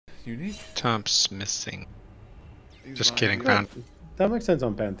Unique? Top's missing. He's Just lying. kidding, found. That makes sense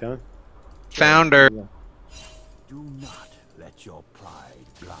on Pantheon. Founder. Yeah. Do not let your pride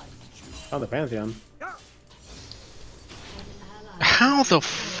blind you. On the Pantheon. How the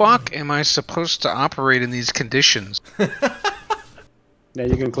fuck am I supposed to operate in these conditions? Yeah,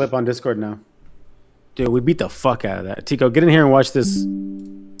 you can clip on Discord now. Dude, we beat the fuck out of that. Tico, get in here and watch this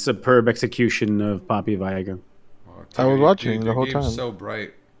superb execution of Poppy Viagra. Oh, I was watching dude, the your whole game's time. so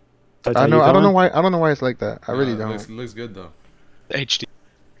bright. I know. I don't know why. I don't know why it's like that. I really It don't. looks good though. HD.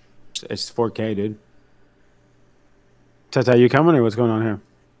 It's 4K, dude. Tata, you coming or what's going on here?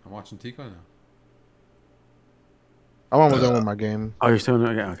 I'm watching Tico now. I'm almost done with my game. Oh, you're still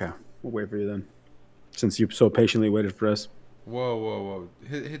okay. We'll wait for you then. Since you so patiently waited for us. Whoa.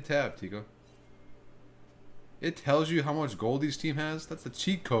 Hit tab, Tico. It tells you how much gold each team has? That's a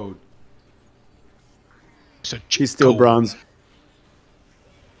cheat code. So He's still bronze.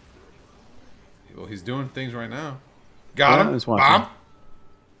 Well, he's doing things right now. Got Yeah, him. let's watch Bomb. him.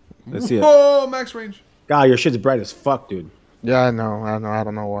 Let's see it. Whoa, max range. God, your shit's bright as fuck, dude. Yeah, I know. I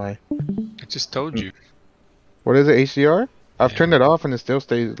don't know why. I just told you. What is it? HDR? I've turned it off and it still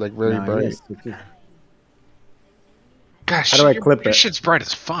stays like very Nah, bright. yes. Gosh, How do I your, clip your it? shit's bright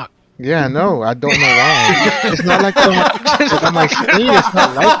as fuck. Yeah, no, I don't know why. It's not like on my screen. It's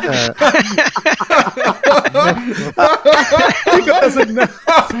not like that.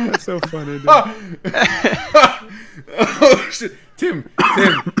 That's so funny, dude. Oh shit. Tim,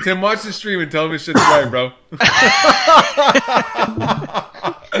 watch the stream and tell me shit's right, bro.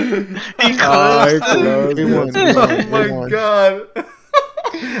 He closed. Oh my god.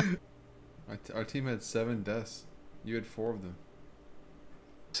 Our team had 7 deaths. You had 4 of them.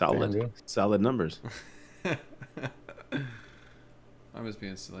 Solid numbers. I'm just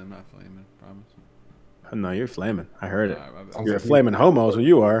being silly. I'm not flaming. Promise. No, you're flaming. I heard it. Alright, You're a flaming homo, so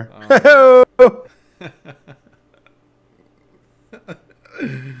you are.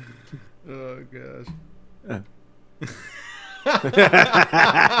 Oh gosh.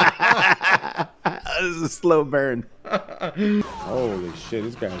 This is a slow burn. Holy shit,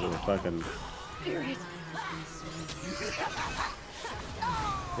 these guys are fucking.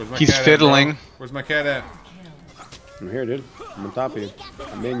 He's cat fiddling. At, where's my cat at? I'm here, dude. I'm on top of you.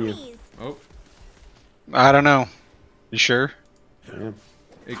 I'm in you. Oh. I don't know. You sure? Yeah.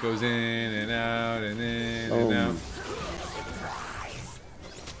 It goes in and out and in Oh. and out.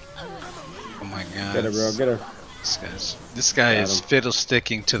 Oh my god. Get her, bro. Get her. This guy Got is him. fiddle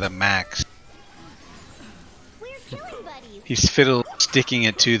sticking to the max. He's fiddle sticking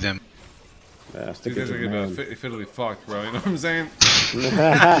it to them. Yeah, stick These it guys to are the gonna man. get fiddly fucked, bro. You know what I'm saying?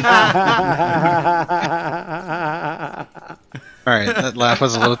 Alright, that laugh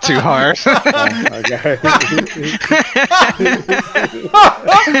was a little too hard. Okay.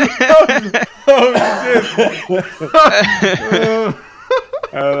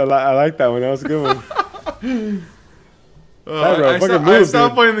 I like that one. That was a good one. Tybro, fucking move, I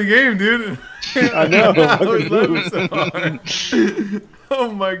stopped dude. playing the game, dude. I know. I was Fucking laughing move. so hard.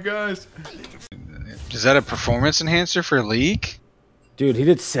 Oh my gosh. Is that a performance enhancer for League? Dude, he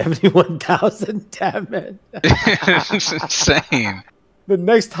did 71,000 damage. It's insane. The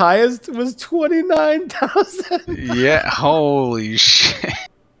next highest was 29,000. Yeah, holy shit.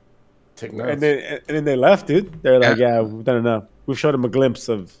 And then they left, dude. They're like, yeah, we've done enough. We've showed him a glimpse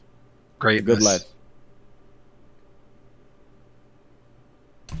of Great good life.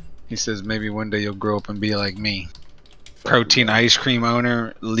 He says maybe one day you'll grow up and be like me. Protein ice cream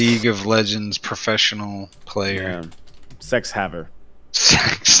owner, League of Legends professional player. Yeah. Sex haver.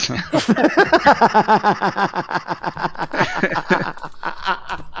 Sex.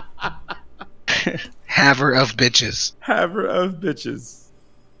 Haver of bitches. Haver of bitches.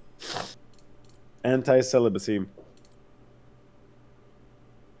 Anti-celibacy.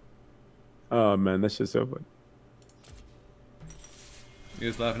 Oh man, that's just so funny. You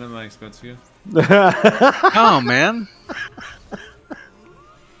just laughing at my expense again? Oh man.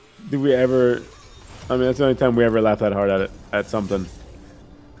 Did we ever? I mean, that's the only time we ever laughed that hard at it at something.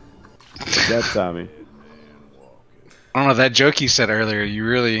 That Tommy. I don't know, that joke you said earlier,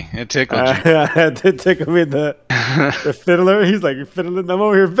 it tickled you. It did tickle me. The fiddler. He's like fiddling. I'm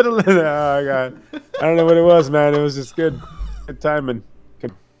over here fiddling. Oh god. I don't know what it was, man. It was just good. Good timing.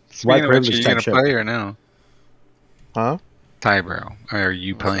 Good. Speaking of which, are privilege you type gonna shit. play or no? Huh? Tybro, are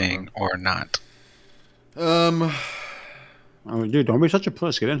you playing or not? Oh, dude, don't be such a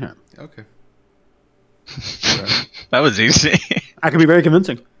puss. Get in here. Okay. That was easy. I can be very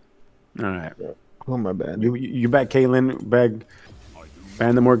convincing. All right. Oh my bad. You back Caitlyn,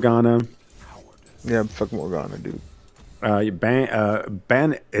 ban the Morgana. Yeah, fuck Morgana, dude.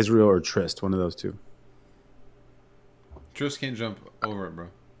 Ban Israel or Trist, one of those two. Tris can't jump over it, bro.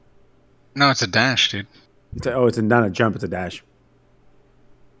 No, it's a dash, dude. It's not a jump, it's a dash.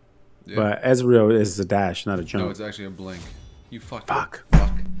 Yeah. But Ezreal is a dash, not a jump. No, it's actually a blink. You fuck. Fuck.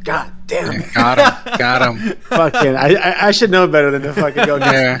 Fuck. God damn it. Got him. Got him. Fucking, I should know better than to fucking go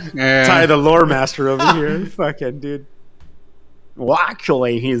Yeah. Ty the lore master over here. Fucking dude. Well,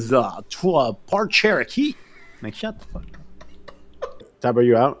 actually, he's part Cherokee. Like, shut the fuck up. Tybro,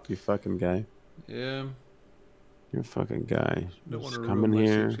 you out? You fucking guy. Yeah. You're a fucking guy. Don't want Just to come ruin in my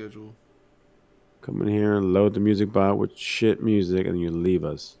here. sleep schedule. Come in here, load the music bot with shit music, and you leave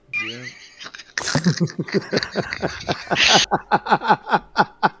us. Yeah.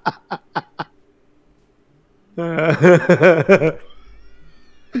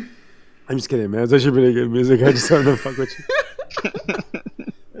 I'm just kidding, man. It's actually pretty good music. I just wanted to fuck with you.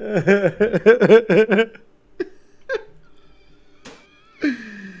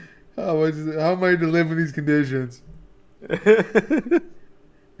 How am I to live in these conditions?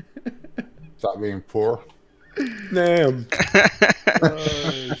 Stop being poor. Damn.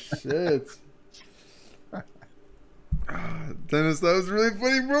 Oh shit. Dennis, that was really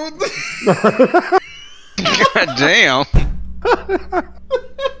funny, bro. God damn.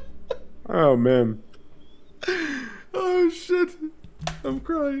 Oh, man. Oh shit. I'm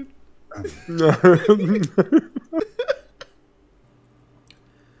crying.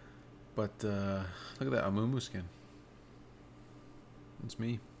 But look at that Amumu skin. It's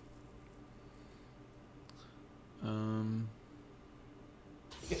me.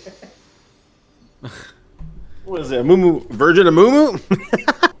 What is it? Amumu? Virgin Amumu?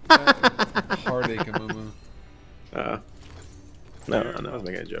 Heartache Amumu. No, I was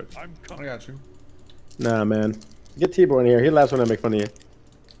making a joke. I got you. Nah, man. Get Tybro in here. He laughs when I make fun of you.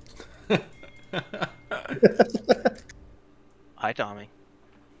 Hi, Tommy.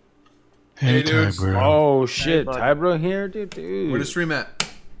 Hey, dudes. Oh, shit. bud. Tybro here? Dude. Where the stream at?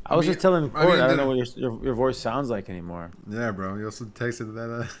 I was just telling Court, I don't know the- what your voice sounds like anymore. Yeah, bro. You also texted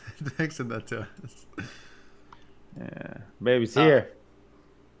that. Texted that to us. Yeah. Baby's here.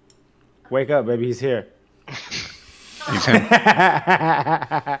 Wake up, baby. He's here. He's him.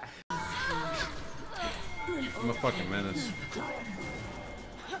 I'm a fucking menace.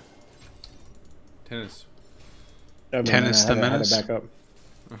 Tennis. Tennis the I had to menace? back up.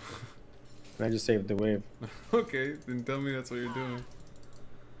 I just saved the wave. Okay, then tell me that's what you're doing.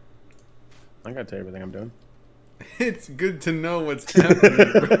 I gotta tell you everything I'm doing. It's good to know what's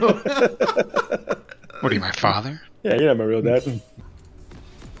happening, bro. What are you, my father? Yeah, you're not my real dad.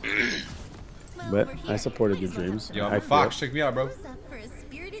 But I supported your dreams. Yo, I'm I a fox. Check me out, bro.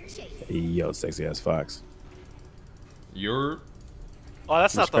 Yo, sexy ass fox. You're. Oh,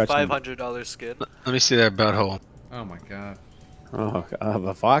 that's not the scratching. $500 skin. Let me see that butthole. Oh my god. Oh,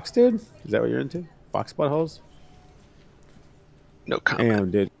 a fox, dude? Is that what you're into? Fox buttholes? No comment.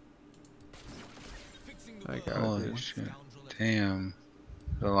 Damn, dude. I got Holy it. shit. Damn.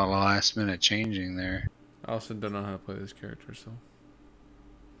 A lot of last minute changing there. I also don't know how to play this character, so.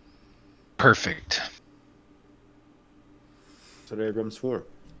 Perfect. So there Abrams for.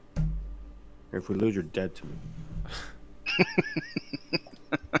 If we lose, you're dead to me.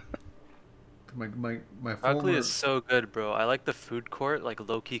 My Broccoli former... is so good, bro. I like the food court, like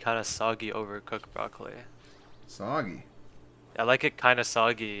low-key kind of soggy overcooked broccoli. Soggy. I like it kind of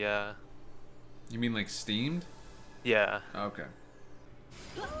soggy, yeah. You mean like steamed? Yeah. Okay.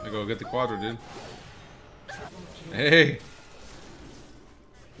 I go get the quadro, dude. Hey!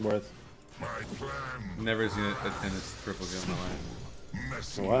 Worth. Never seen a tennis triple kill in my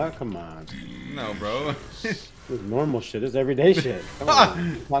life. What? Come on. No, bro. This is normal shit. This is everyday shit. Come on. What are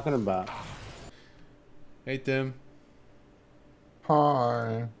you talking about? Hey, Tim.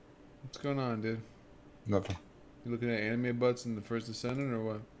 Hi. What's going on, dude? Nothing. You looking at anime butts in the First Descendant or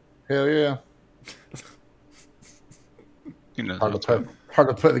what? Hell yeah. You know Hard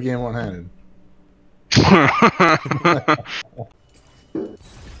to play the game one-handed.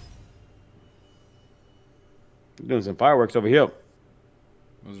 Doing some fireworks over here.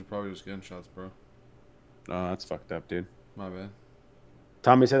 Those are probably just gunshots, bro. Oh, that's fucked up, dude. My bad.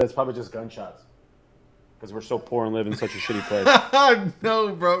 Tommy said that's probably just gunshots. Because we're so poor and live in such a shitty place.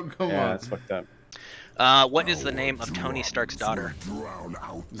 No, bro. Come Yeah, on. that's fucked up. What is the name of Tony Stark's daughter?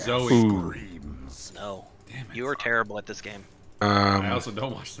 Zoe. Ooh. No. Damn it. You are terrible at this game. I also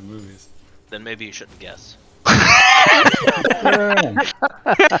don't watch the movies. Then maybe you shouldn't guess.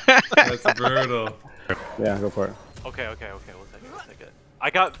 That's brutal. Yeah, go for it. Okay, we'll take it. I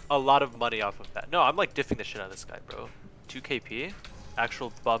got a lot of money off of that. No, I'm like diffing the shit out of this guy, bro. 2KP?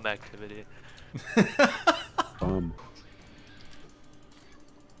 Actual bum activity.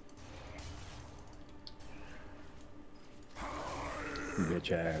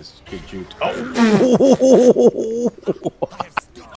 Bitch ass. Good juke. Oh!